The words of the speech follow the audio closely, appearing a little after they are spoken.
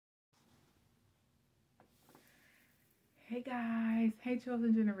Hey guys, hey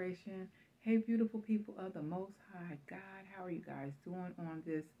chosen generation, hey beautiful people of the Most High God. How are you guys doing on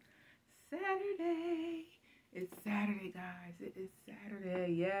this Saturday? It's Saturday, guys. It is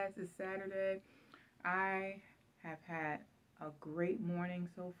Saturday. Yes, it's Saturday. I have had a great morning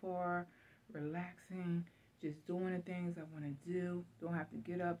so far, relaxing, just doing the things I want to do. Don't have to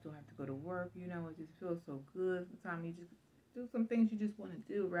get up, don't have to go to work. It just feels so good. Sometimes you just do some things you just want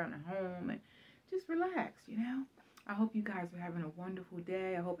to do around the home and just relax. I hope you guys are having a wonderful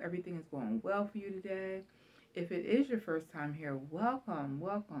day. I hope everything is going well for you today. If it is your first time here, welcome,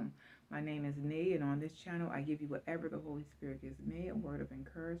 welcome. My name is Nee, and on this channel, I give you whatever the Holy Spirit gives me, a word of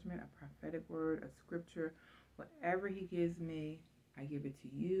encouragement, a prophetic word, a scripture, whatever he gives me, I give it to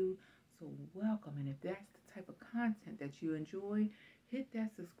you. So welcome, and if that's the type of content that you enjoy, hit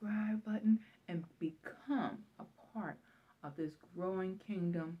that subscribe button and become a part of this growing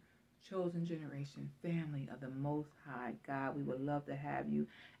kingdom, chosen generation, family of the Most High God. We would love to have you.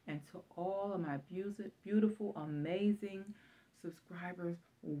 And to all of my beautiful, amazing subscribers,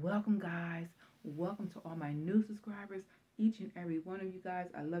 welcome, guys. Welcome to all my new subscribers, each and every one of you guys.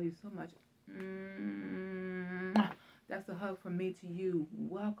 I love you so much. That's a hug from me to you.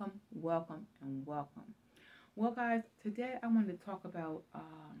 Welcome, welcome, and welcome. Well, guys, today I wanted to talk about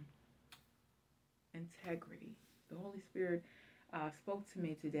integrity. The Holy Spirit spoke to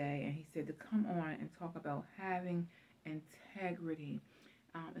me today, and he said to come on and talk about having integrity.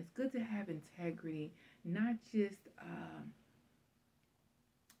 It's good to have integrity, not just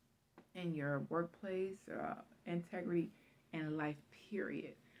in your workplace, integrity in life,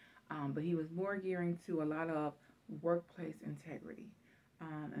 period. But he was more gearing to a lot of workplace integrity.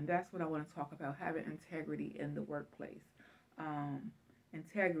 And that's what I want to talk about, having integrity in the workplace.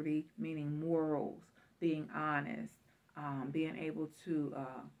 Integrity meaning morals, being honest, being able to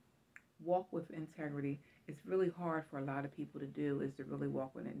walk with integrity. It's really hard for a lot of people to do, is to really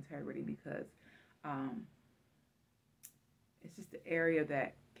walk with integrity, because it's just an area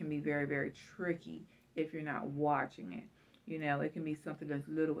that can be very, very tricky if you're not watching it. It can be something as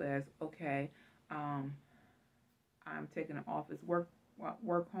little as, okay, I'm taking an office work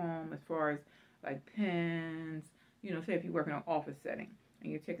home, as far as like pens, say if you work in an office setting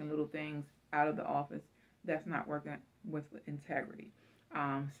and you're taking little things out of the office, that's not working with integrity.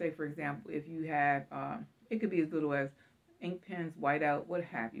 Say, for example, if you have, it could be as little as ink pens, whiteout, what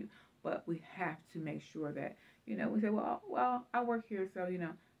have you. But we have to make sure that, we say, well, I work here, so,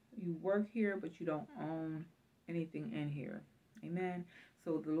 you work here, but you don't own anything in here. Amen.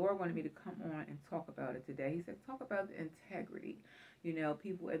 So the Lord wanted me to come on and talk about it today. He said, talk about the integrity.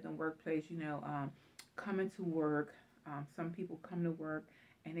 People at the workplace, coming to work. Some people come to work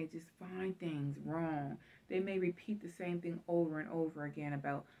and they just find things wrong. They may repeat the same thing over and over again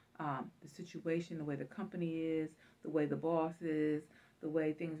about the situation, the way the company is, the way the boss is, the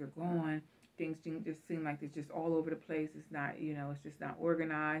way things are going. Things just seem like they're just all over the place. It's not, it's just not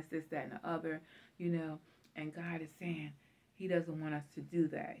organized, this, that, and the other, and God is saying he doesn't want us to do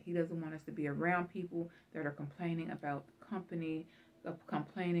that. He doesn't want us to be around people that are complaining about the company,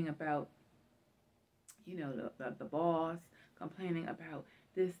 complaining about, the boss, complaining about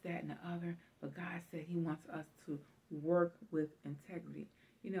this, that, and the other. But God said he wants us to work with integrity.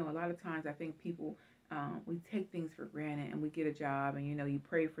 A lot of times I think people, we take things for granted, and we get a job, and you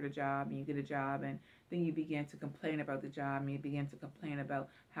pray for the job, and you get a job, and then you begin to complain about the job, and you begin to complain about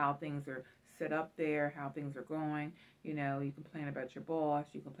how things are set up there, how things are going. You complain about your boss,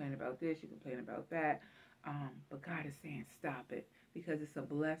 you complain about this, you complain about that. But God is saying stop it, because it's a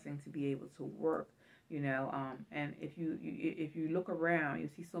blessing to be able to work. And if you look around, you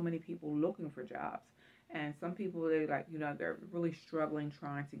see so many people looking for jobs, and some people, they're really struggling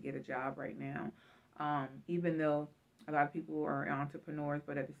trying to get a job right now. Even though a lot of people are entrepreneurs,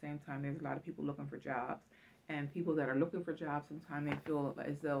 but at the same time, there's a lot of people looking for jobs. And people that are looking for jobs, sometimes they feel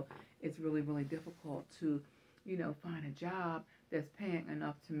as though it's really, really difficult to, find a job that's paying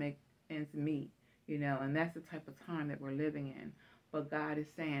enough to make ends meet, and that's the type of time that we're living in. But God is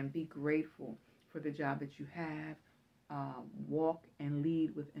saying, be grateful for the job that you have. Walk and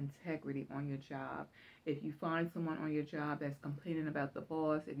lead with integrity on your job. If you find someone on your job that's complaining about the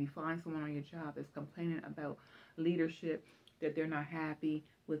boss, if you find someone on your job that's complaining about leadership, that they're not happy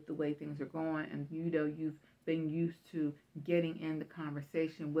with the way things are going, and you've been used to getting in the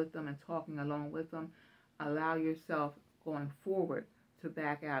conversation with them and talking along with them, allow yourself going forward to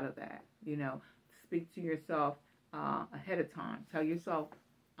back out of that. Speak to yourself ahead of time. Tell yourself,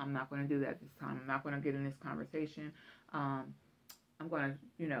 I'm not going to do that this time. I'm not going to get in this conversation. I'm going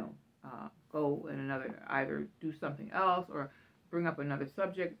to, go in another, either do something else or bring up another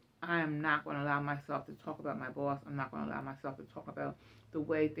subject, I am not going to allow myself to talk about my boss. I'm not going to allow myself to talk about the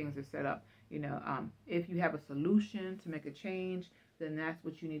way things are set up. If you have a solution to make a change, then that's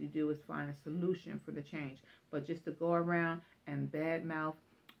what you need to do, is find a solution for the change. But just to go around and badmouth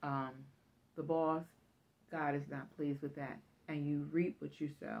the boss, God is not pleased with that. And you reap what you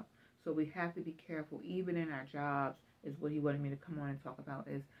sow. So we have to be careful, even in our jobs, is what he wanted me to come on and talk about,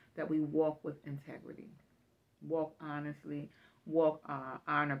 is that we walk with integrity. Walk honestly, walk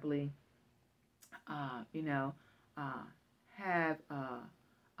honorably, have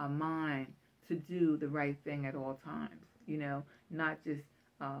a mind to do the right thing at all times, not just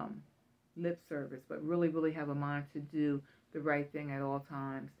lip service, but really, really have a mind to do the right thing at all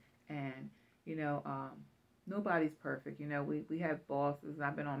times. And, nobody's perfect. We have bosses.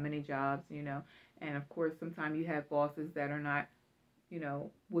 I've been on many jobs, and of course, sometimes you have bosses that are not,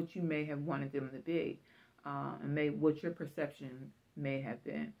 what you may have wanted them to be, and what your perception may have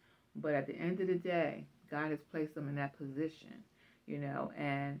been. But at the end of the day, God has placed them in that position,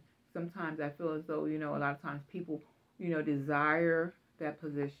 and sometimes I feel as though, a lot of times people, desire that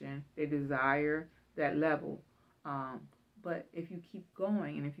position, they desire that level. But if you keep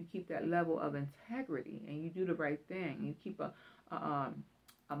going, and if you keep that level of integrity, and you do the right thing, you keep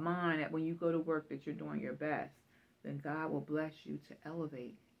a mind that when you go to work that you're doing your best, then God will bless you to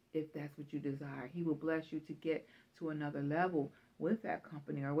elevate, if that's what you desire. He will bless you to get to another level with that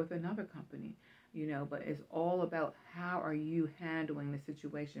company or with another company, but it's all about how are you handling the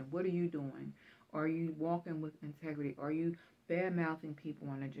situation? What are you doing? Are you walking with integrity? Are you bad-mouthing people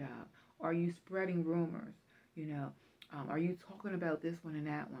on a job? Are you spreading rumors? Are you talking about this one and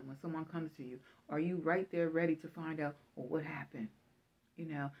that one when someone comes to you? Are you right there ready to find out, well, what happened?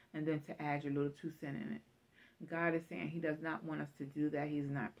 And then to add your little 2 cents in it. God is saying he does not want us to do that. He's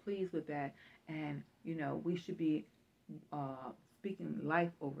not pleased with that. And, we should be speaking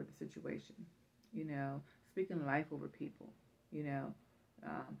life over the situation, speaking life over people, even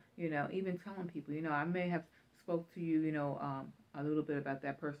telling people, I may have spoke to you, a little bit about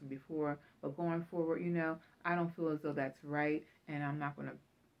that person before, but going forward, I don't feel as though that's right, and I'm not going to,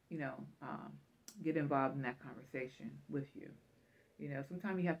 get involved in that conversation with you.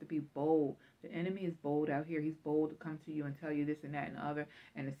 Sometimes you have to be bold. The enemy is bold out here. He's bold to come to you and tell you this and that and other,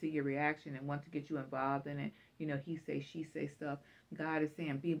 and to see your reaction and want to get you involved in it. He say, she say stuff. God is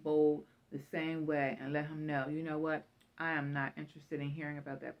saying, be bold the same way, and let him know, you know what? I am not interested in hearing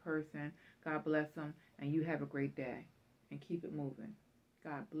about that person. God bless them, and you have a great day, and keep it moving.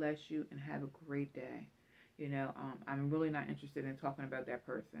 God bless you, and have a great day. I'm really not interested in talking about that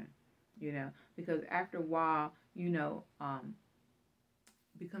person, because after a while,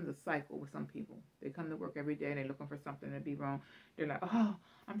 becomes a cycle with some people. They come to work every day, they're looking for something to be wrong. They're like, oh,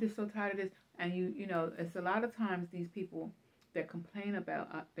 I'm just so tired of this. And it's a lot of times these people that complain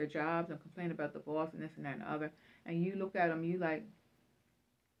about their jobs and complain about the boss and this and that and the other, and you look at them, you like,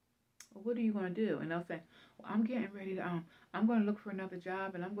 well, what are you going to do? And they'll say, well, I'm getting ready to, I'm going to look for another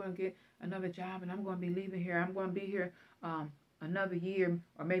job, and I'm going to get another job, and I'm going to be leaving here. I'm going to be here another year,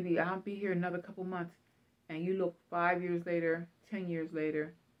 or maybe I'll be here another couple months. And you look 5 years later, 10 years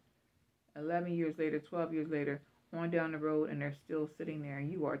later, 11 years later, 12 years later, on down the road, and they're still sitting there,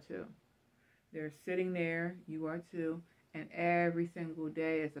 and you are too. They're sitting there, you are too, and every single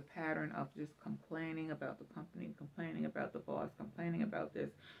day is a pattern of just complaining about the company, complaining about the boss, complaining about this,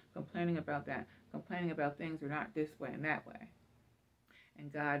 complaining about that, complaining about things are not this way and that way.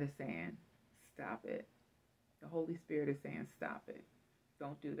 And God is saying, stop it. The Holy Spirit is saying, stop it.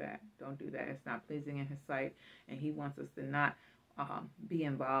 Don't do that. Don't do that. It's not pleasing in his sight, and he wants us to not be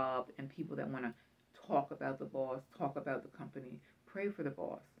involved in people that want to talk about the boss, talk about the company. Pray for the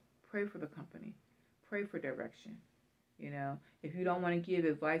boss. Pray for the company. Pray for direction. If you don't want to give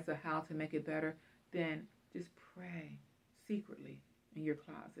advice on how to make it better, then just pray secretly in your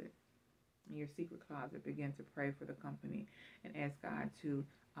closet. In your secret closet, begin to pray for the company and ask God to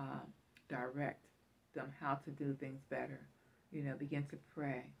direct them how to do things better. Begin to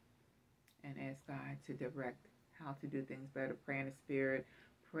pray and ask God to direct how to do things better. Pray in the Spirit.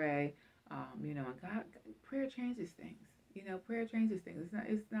 Pray, and God, prayer changes things. Prayer changes things.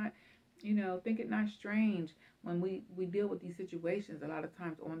 It's not, think it not strange when we deal with these situations a lot of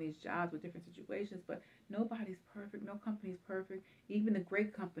times on these jobs with different situations, but nobody's perfect. No company's perfect. Even the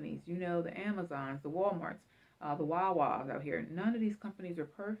great companies, the Amazons, the Walmarts, the Wawas out here, none of these companies are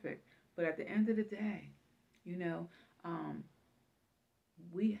perfect. But at the end of the day,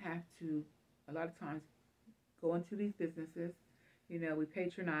 we have to, a lot of times, go into these businesses, we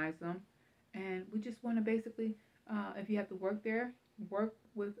patronize them, and we just want to basically, if you have to work there, work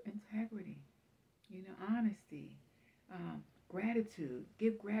with integrity, honesty, gratitude.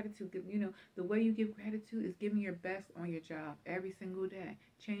 Give gratitude. Give, the way you give gratitude is giving your best on your job every single day.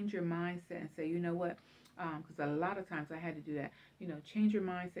 Change your mindset and say, you know what? Because a lot of times I had to do that. Change your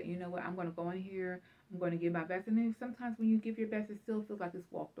mindset. You know what? I'm going to go in here. I'm going to give my best. And then sometimes when you give your best, it still feels like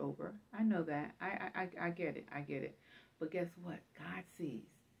it's walked over. I know that. I get it. I get it. But guess what? God sees.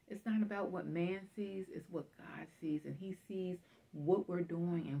 It's not about what man sees. It's what God sees. And he sees what we're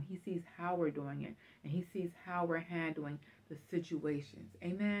doing, and he sees how we're doing it, and he sees how we're handling the situations.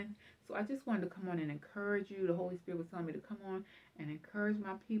 Amen. So I just wanted to come on and encourage you. The Holy Spirit was telling me to come on and encourage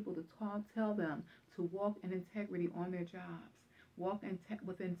my people to tell them to walk in integrity on their jobs, walk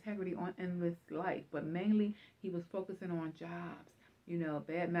with integrity in this life. But mainly he was focusing on jobs,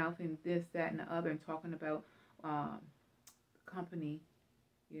 bad mouthing this, that, and the other, and talking about the company,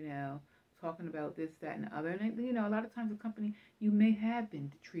 talking about this, that, and the other. And, a lot of times the company, you may have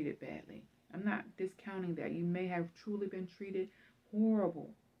been treated badly. I'm not discounting that. You may have truly been treated horrible.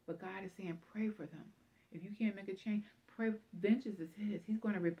 But God is saying, pray for them. If you can't make a change, pray. Vengeance is his. He's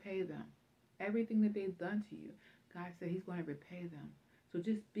going to repay them. Everything that they've done to you, God said he's going to repay them. So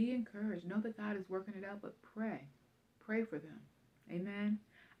just be encouraged. Know that God is working it out, but pray. Pray for them. Amen.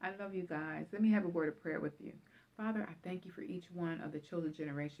 I love you guys. Let me have a word of prayer with you. Father, I thank you for each one of the Chosen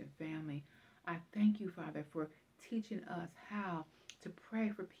Generation family. I thank you, Father, for teaching us how to pray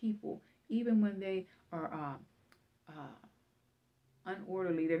for people, even when they are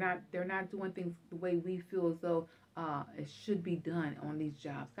unorderly. They're not doing things the way we feel as though it should be done on these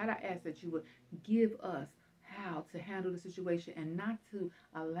jobs. God, I ask that you would give us how to handle the situation and not to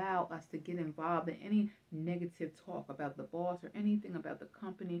allow us to get involved in any negative talk about the boss or anything about the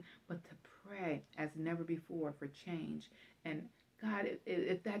company, but to pray as never before for change. And God,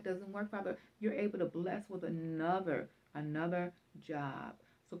 if that doesn't work, Father, you're able to bless with another job.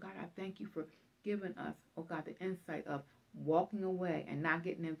 So God, I thank you for giving us, oh God, the insight of walking away and not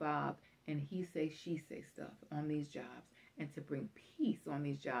getting involved in he say, she say stuff on these jobs, and to bring peace on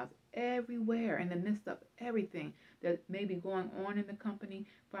these jobs everywhere in the midst of everything that may be going on in the company.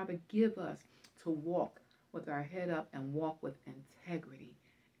 Father, give us to walk with our head up and walk with integrity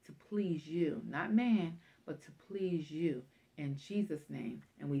to please you, not man, but to please you in Jesus' name.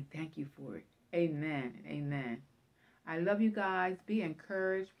 And we thank you for it. Amen and amen. I love you guys. Be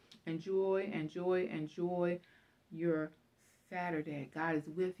encouraged. Enjoy your Saturday. God is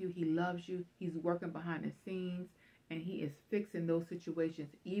with you. He loves you. He's working behind the scenes, and he is fixing those situations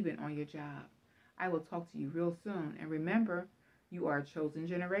even on your job. I will talk to you real soon. And remember, you are a chosen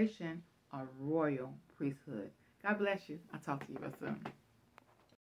generation, a royal priesthood. God bless you. I'll talk to you real soon.